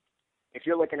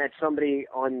at somebody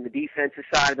on the defensive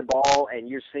side of the ball and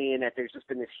you're seeing that there's just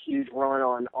been this huge run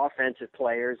on offensive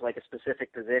players, like a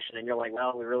specific position, and you're like,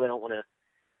 well, we really don't want to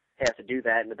have to do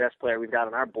that, and the best player we've got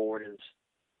on our board is,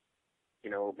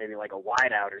 maybe like a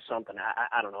wideout or something.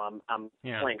 I don't know. I'm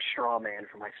playing straw man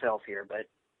for myself here, but,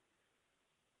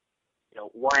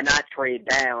 why not trade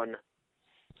down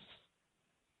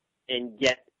and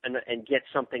get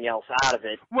something else out of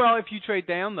it? Well, if you trade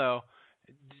down, though,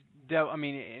 I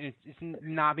mean, it's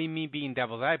not me being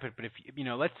devil's advocate, but if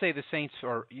let's say the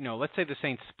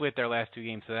Saints split their last 2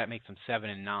 games, so that makes them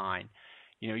 7-9.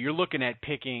 You're looking at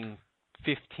picking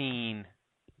 15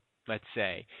 let's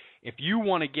say, if you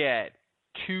want to get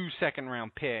 2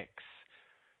 second-round picks,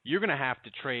 you're going to have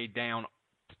to trade down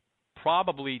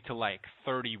probably to like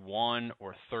 31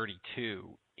 or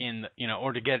 32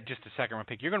 or to get just a second-round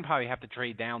pick. You're going to probably have to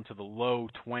trade down to the low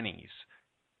 20s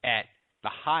at the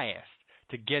highest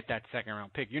to get that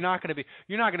second-round pick. You're not going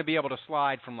to be able to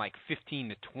slide from like 15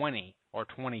 to 20 or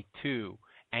 22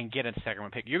 and get a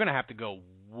second-round pick. You're going to have to go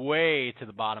way to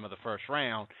the bottom of the first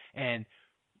round. And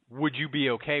would you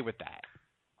be okay with that?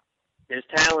 There's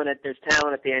talent at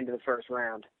the end of the first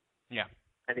round. Yeah.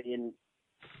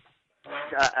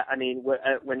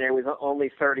 When there was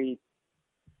only 30, if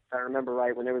I remember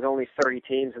right, when there was only 30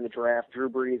 teams in the draft, Drew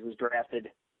Brees was drafted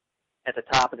at the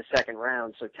top of the second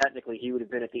round. So technically, he would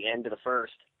have been at the end of the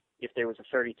first if there was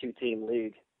a 32-team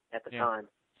league at the time.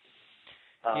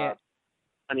 Yeah.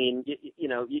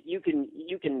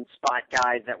 You can spot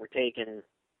guys that were taken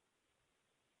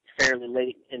fairly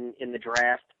late in the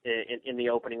draft in the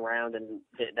opening round and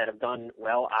that have done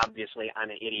well. Obviously, I'm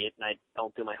an idiot and I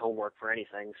don't do my homework for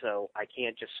anything, so I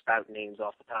can't just spout names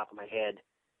off the top of my head.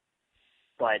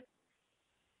 But,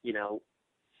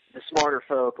 the smarter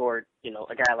folk or,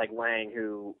 a guy like Wang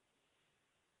who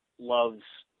loves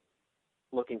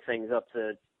looking things up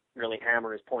to really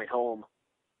hammer his point home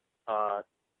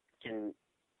can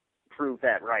prove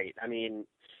that right. I mean,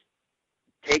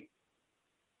 and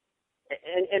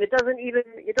it doesn't even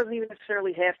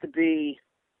necessarily have to be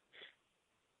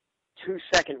 2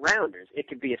 second rounders. It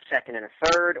could be a second and a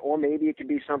third, or maybe it could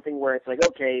be something where it's like,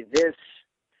 okay,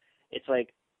 it's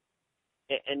like,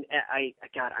 and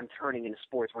I'm turning into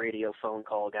sports radio phone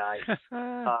call, guys.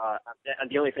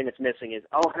 The only thing that's missing is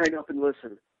I'll hang up and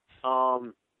listen.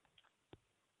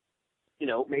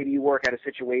 Maybe you work out a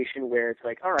situation where it's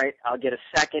like, all right, I'll get a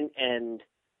second and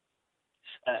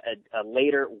a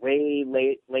later, way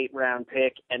late round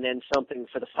pick, and then something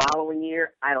for the following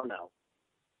year. I don't know,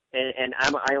 and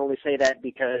I only say that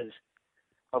because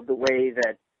of the way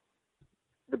that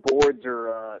the boards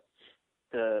are,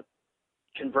 the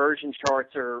conversion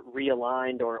charts are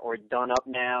realigned or done up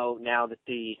now that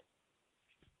the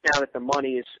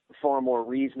money is far more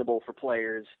reasonable for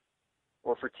players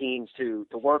or for teams to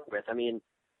work with. I mean,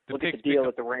 look at the deal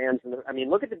that the Rams and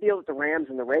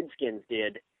the Redskins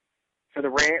did for the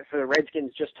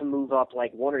Redskins just to move up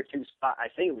like 1 or 2 spots. I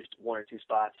think it was 1 or 2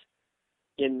 spots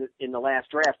in the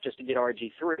last draft just to get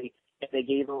RG3, and they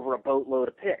gave over a boatload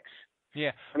of picks.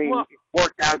 Yeah, I mean, it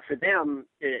worked out for them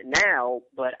now,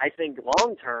 but I think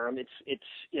long term, it's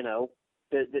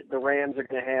the Rams are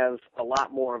going to have a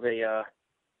lot more of a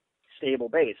stable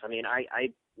base. I mean,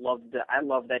 I love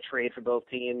that trade for both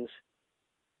teams,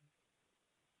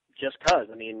 just cause.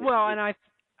 I mean, and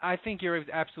I think you're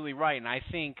absolutely right, and I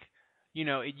think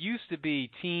it used to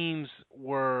be teams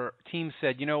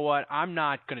said, you know what, I'm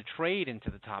not going to trade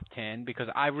into the top 10 because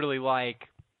I really like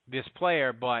this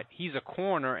player, but he's a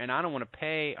corner, and I don't want to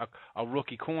pay a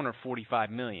rookie corner $45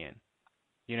 million.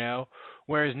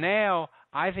 Whereas now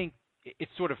I think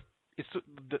it's the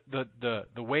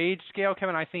wage scale,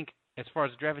 Kevin. I think as far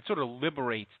as the draft, it sort of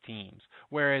liberates teams.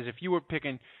 Whereas if you were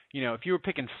picking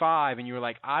 5 and you were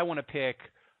like, I want to pick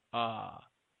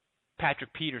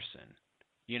Patrick Peterson,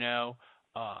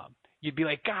 you'd be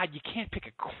like, God, you can't pick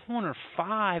a corner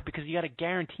 5 because you got to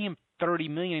guarantee him $30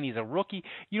 million and he's a rookie.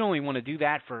 You only want to do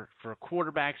that for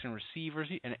quarterbacks and receivers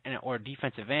or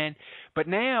defensive end. But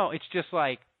now it's just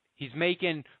like he's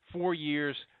making 4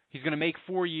 years. He's going to make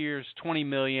 4 years, $20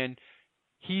 million.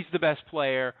 He's the best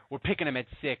player. We're picking him at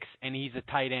 6, and he's a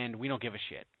tight end. We don't give a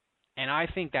shit. And I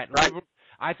think that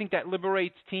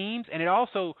liberates teams, and it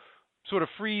also sort of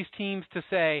frees teams to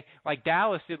say, like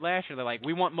Dallas did last year. They're like,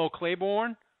 we want Mo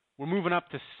Claiborne. We're moving up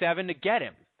to 7 to get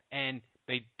him, and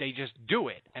they just do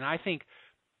it. And I think,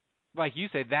 like you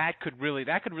said, that could really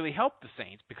help the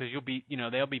Saints because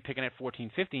they'll be picking at 14,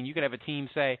 15. You could have a team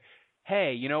say,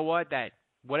 hey, you know what, that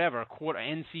whatever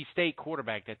NC State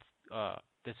quarterback that's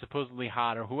supposedly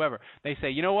hot or whoever, they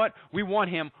say, you know what, we want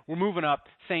him. We're moving up.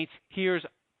 Saints, here's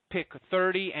pick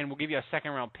 30, and we'll give you a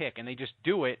second-round pick. And they just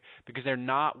do it because they're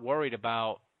not worried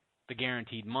about the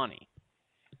guaranteed money.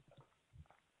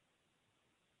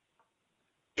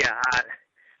 Yeah,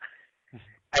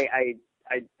 I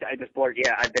just blurred.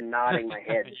 Yeah, I've been nodding my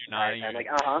head. I'm like,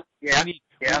 yeah.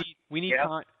 We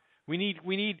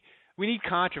need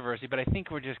controversy, but I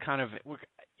think we're just kind of,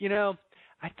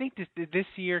 I think this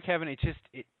year, Kevin,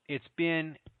 it's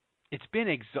been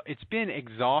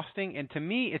exhausting, and to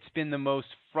me, it's been the most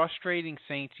frustrating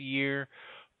Saints year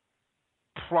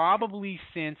probably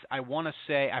since, I want to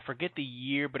say, I forget the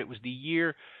year, but it was the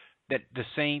year that the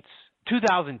Saints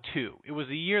 2002. It was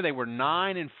the year they were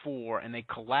 9-4, and they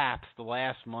collapsed the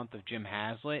last month of Jim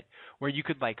Haslett, where you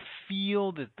could like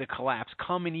feel the collapse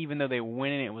coming, even though they were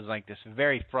winning. It was like this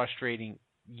very frustrating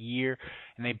year,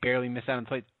 and they barely missed out on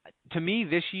plays. To me,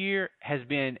 this year has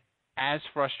been as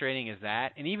frustrating as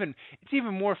that, and it's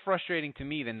even more frustrating to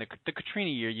me than the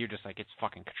Katrina year. You're just like, it's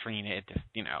fucking Katrina. It just,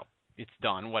 it's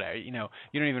done. Whatever. You don't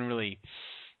even really.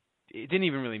 It didn't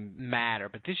even really matter.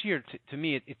 But this year, to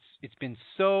me, it's been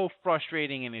so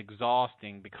frustrating and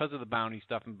exhausting because of the bounty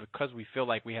stuff and because we feel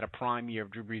like we had a prime year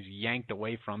of Drew Brees yanked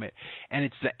away from it. And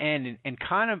it's the end. And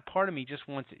kind of part of me just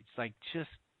wants it's like, just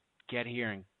get here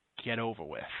and get over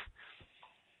with.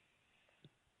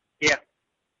 Yeah.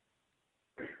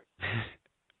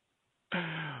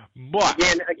 But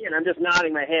again, I'm just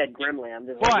nodding my head grimly. I'm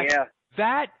just like, yeah.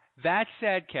 That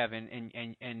said, Kevin,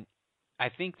 and I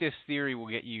think this theory will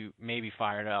get you maybe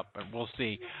fired up, but we'll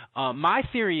see. My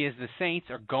theory is the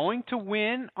Saints are going to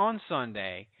win on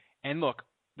Sunday. And look,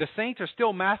 the Saints are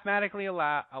still mathematically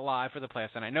alive for the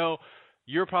playoffs. And I know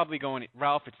you're probably going,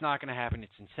 Ralph, it's not going to happen.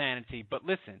 It's insanity. But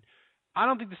listen, I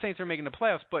don't think the Saints are making the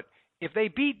playoffs. But if they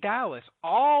beat Dallas,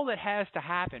 all that has to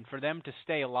happen for them to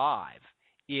stay alive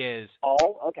is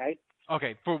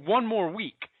Okay, for one more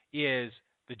week is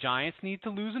the Giants need to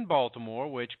lose in Baltimore,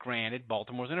 which, granted,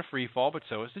 Baltimore's in a free fall, but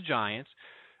so is the Giants.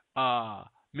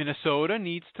 Minnesota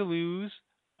needs to lose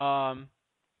to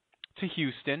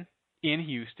Houston, in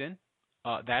Houston.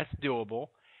 That's doable.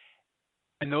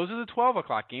 And those are the 12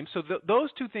 o'clock games. So those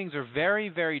two things are very,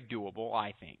 very doable,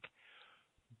 I think.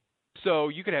 So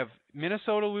you could have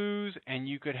Minnesota lose, and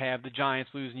you could have the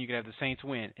Giants lose, and you could have the Saints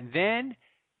win. And then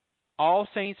all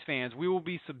Saints fans, we will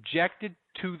be subjected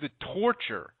to the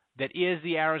torture that is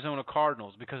the Arizona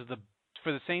Cardinals, because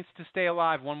for the Saints to stay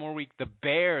alive one more week, the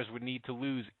Bears would need to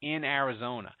lose in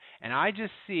Arizona. And I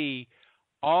just see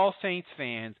all Saints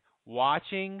fans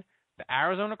watching the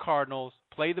Arizona Cardinals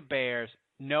play the Bears,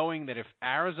 knowing that if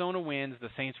Arizona wins, the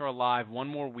Saints are alive one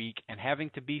more week, and having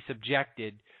to be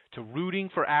subjected to rooting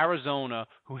for Arizona,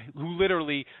 who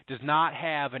literally does not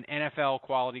have an NFL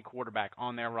quality quarterback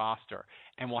on their roster,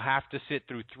 and will have to sit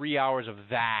through 3 hours of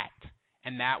that,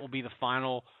 and that will be the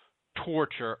final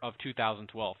torture of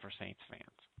 2012 for Saints fans.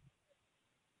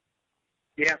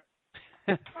 Yeah.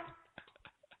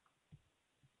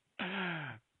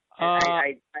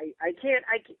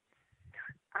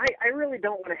 I really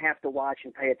don't want to have to watch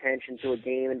and pay attention to a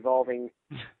game involving,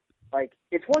 like,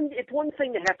 it's one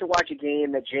thing to have to watch a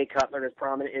game that Jay Cutler is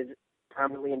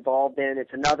prominently involved in.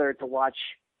 It's another to watch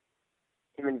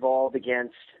him involved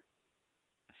against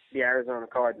the Arizona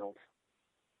Cardinals.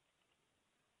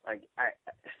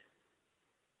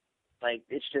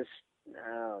 It's just,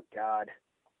 oh God.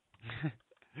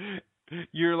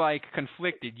 You're like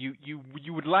conflicted. You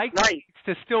would like right.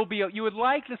 to still be. You would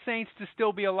like the Saints to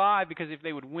still be alive, because if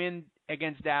they would win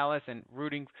against Dallas and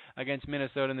rooting against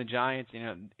Minnesota and the Giants,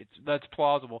 that's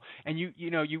plausible. And you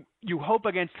hope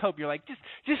against hope. You're like,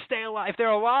 just stay alive. If they're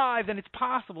alive, then it's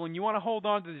possible, and you want to hold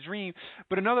on to the dream.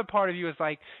 But another part of you is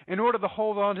like, in order to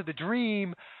hold on to the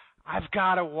dream, I've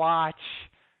got to watch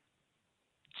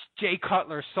Jay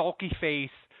Cutler's sulky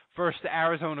face versus the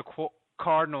Arizona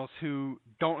Cardinals, who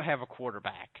don't have a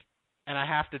quarterback, and I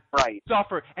have to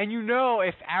suffer. And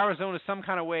if Arizona some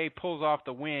kind of way pulls off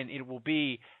the win, it will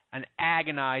be an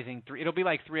agonizing it'll be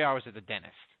like 3 hours at the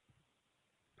dentist.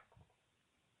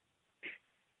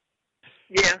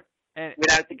 Yeah, and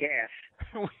without the gas.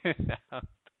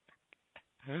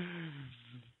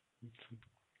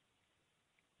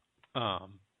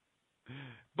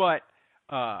 But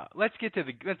let's get to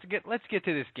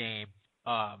this game,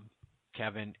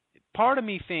 Kevin. Part of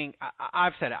me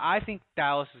I've said it. I think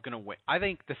Dallas is going to win. I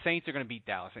think the Saints are going to beat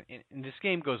Dallas. And this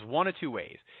game goes one of two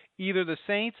ways. Either the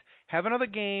Saints have another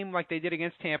game like they did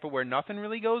against Tampa, where nothing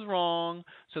really goes wrong,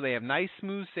 so they have nice,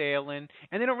 smooth sailing,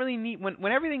 and they don't really need,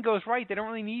 when everything goes right, they don't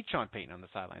really need Sean Payton on the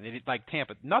sideline. They did, like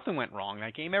Tampa, nothing went wrong in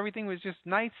that game. Everything was just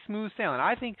nice, smooth sailing.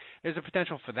 I think there's a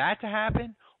potential for that to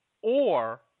happen,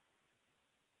 or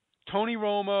Tony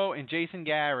Romo and Jason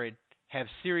Garrett have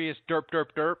serious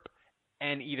derp,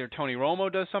 and either Tony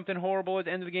Romo does something horrible at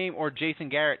the end of the game, or Jason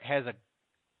Garrett has a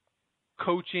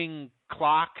coaching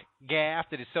clock gaffe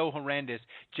that is so horrendous,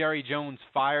 Jerry Jones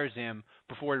fires him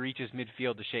before he reaches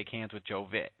midfield to shake hands with Joe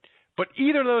Vitt. But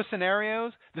either of those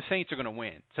scenarios, the Saints are going to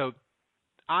win. So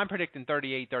I'm predicting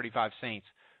 38-35 Saints.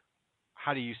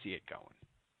 How do you see it going?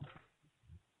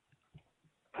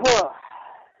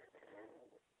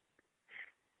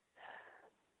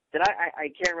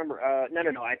 I can't remember.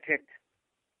 No. I picked.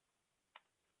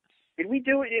 Did we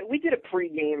do it? We did a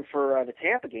pregame for the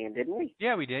Tampa game, didn't we?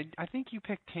 Yeah, we did. I think you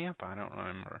picked Tampa. I don't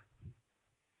remember.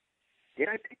 Did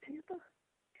I pick Tampa? God.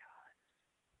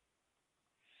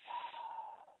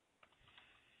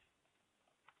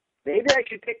 Maybe I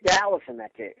should pick Dallas in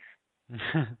that case.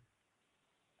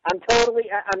 I'm totally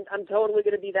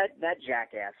going to be that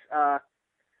jackass. I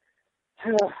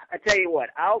tell you what,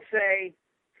 I'll say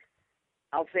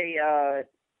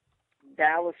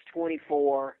Dallas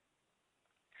 24,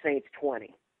 Saints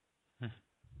 20.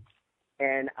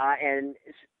 And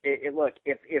look,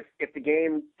 if the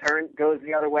game goes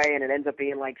the other way and it ends up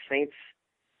being like Saints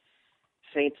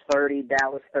 30,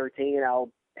 Dallas 13,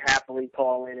 I'll happily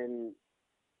call in and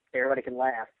everybody can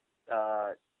laugh.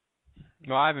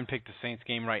 Well, I haven't picked the Saints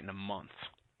game right in a month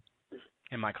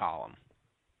in my column.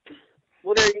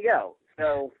 Well, there you go.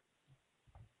 So,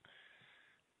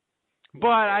 but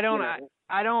I don't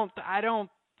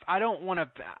want to.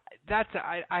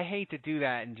 I hate to do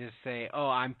that and just say, oh,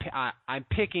 I'm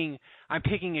picking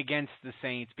against the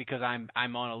Saints because I'm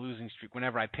on a losing streak.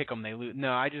 Whenever I pick them, they lose.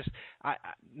 No,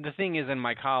 the thing is in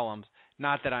my columns,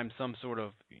 not that I'm some sort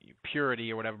of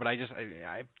purity or whatever, but I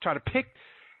try to pick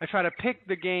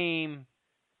the game.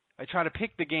 I try to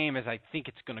pick the game as I think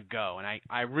it's going to go, and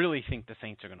I really think the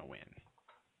Saints are going to win.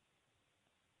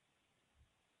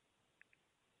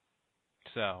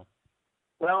 So,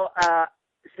 well,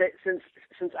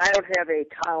 since I don't have a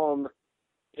column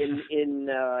in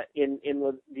the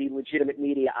legitimate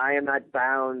media, I am not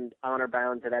honor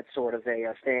bound to that sort of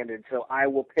a standard. So I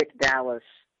will pick Dallas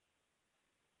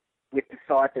with the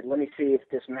thought that let me see if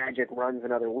this magic runs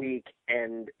another week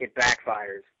and it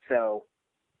backfires. So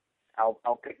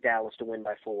I'll pick Dallas to win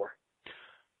by 4.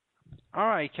 All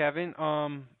right, Kevin.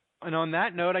 And on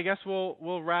that note, I guess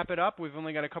we'll wrap it up. We've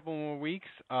only got a couple more weeks.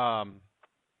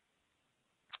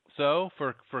 So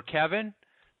for Kevin,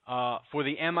 for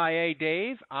the MIA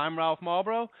Dave, I'm Ralph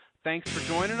Marlboro. Thanks for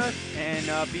joining us, and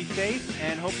be safe.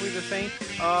 And hopefully the Saints'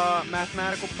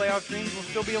 mathematical playoff dreams will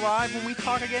still be alive when we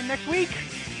talk again next week.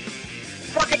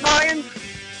 Fuck it, Lions!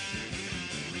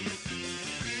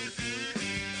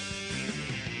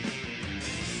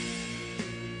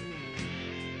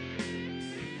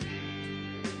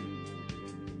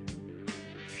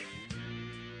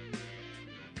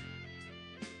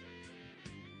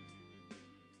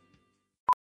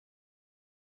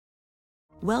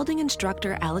 Welding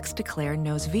instructor Alex DeClaire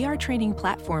knows VR training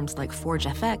platforms like Forge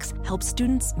FX help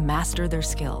students master their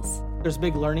skills. There's a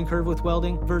big learning curve with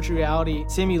welding. Virtual reality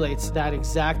simulates that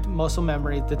exact muscle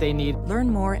memory that they need.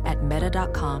 Learn more at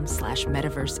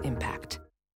meta.com/metaverseimpact.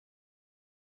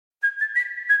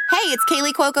 Hey, it's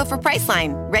Kaylee Cuoco for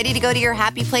Priceline. Ready to go to your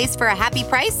happy place for a happy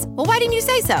price? Well, why didn't you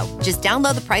say so? Just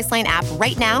download the Priceline app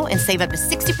right now and save up to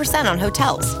 60% on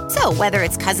hotels. So whether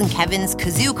it's Cousin Kevin's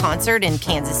Kazoo Concert in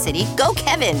Kansas City, go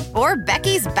Kevin, or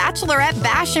Becky's Bachelorette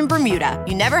Bash in Bermuda,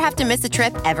 you never have to miss a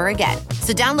trip ever again.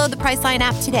 So download the Priceline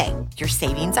app today. Your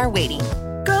savings are waiting.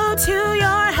 Go to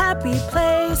your happy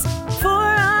place for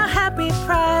a happy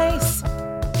price.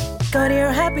 Go to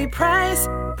your happy price,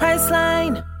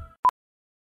 Priceline.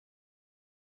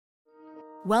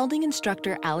 Welding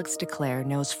instructor Alex DeClaire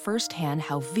knows firsthand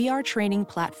how VR training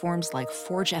platforms like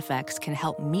Forge FX can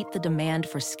help meet the demand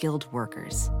for skilled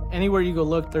workers. Anywhere you go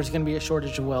look, there's going to be a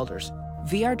shortage of welders.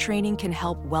 VR training can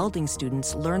help welding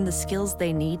students learn the skills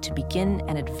they need to begin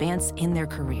and advance in their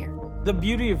career. The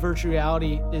beauty of virtual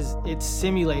reality is it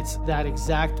simulates that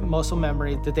exact muscle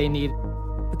memory that they need.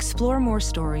 Explore more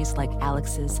stories like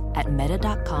Alex's at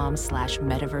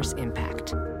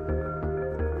meta.com/metaverseimpact.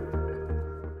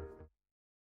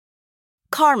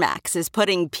 CarMax is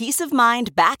putting peace of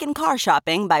mind back in car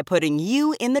shopping by putting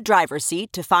you in the driver's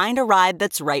seat to find a ride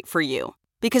that's right for you.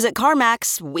 Because at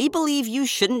CarMax, we believe you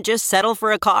shouldn't just settle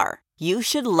for a car. You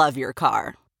should love your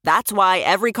car. That's why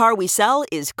every car we sell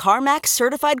is CarMax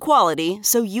certified quality,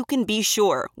 so you can be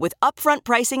sure with upfront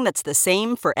pricing that's the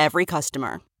same for every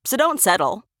customer. So don't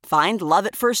settle. Find love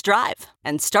at first drive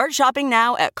and start shopping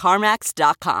now at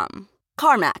CarMax.com.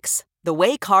 CarMax, the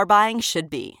way car buying should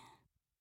be.